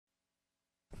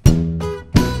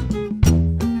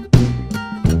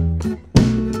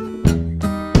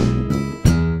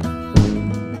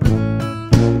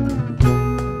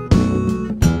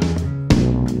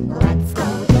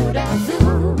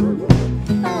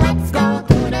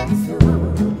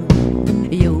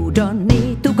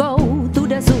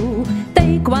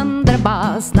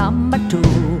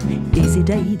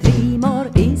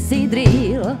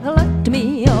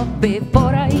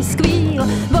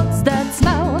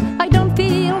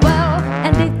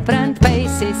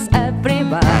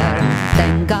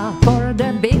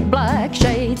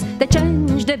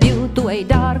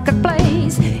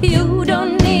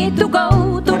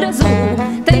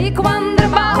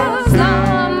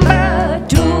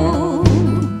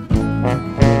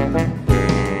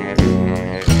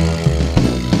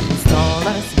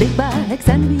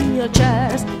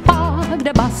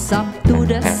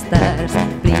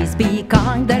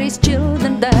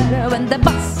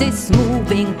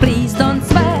moving, please don't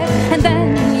swear. And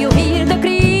then you hear the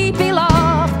creepy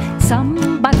laugh.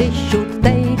 Somebody should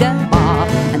take a bath.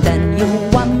 And then you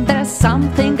wonder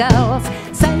something else.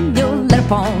 Cellular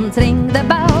phones ring the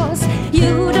bells.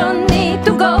 You don't need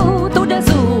to go to the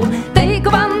zoo. Take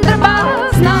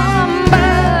Wonderbus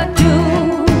number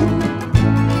 2.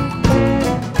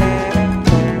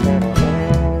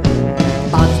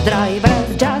 Bus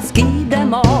drivers just keep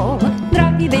them all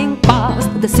driving past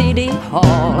the city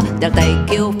hall. They'll take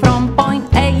you from point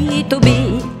A to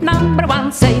B. Number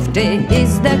 1, safety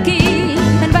is the key.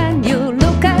 And when you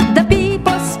look at the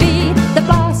people's feet, the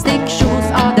plastic shoes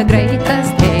are the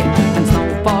greatest hit. And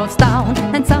snow falls down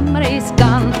and summer is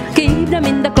gone. Keep them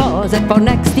in the closet for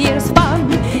next year's fun.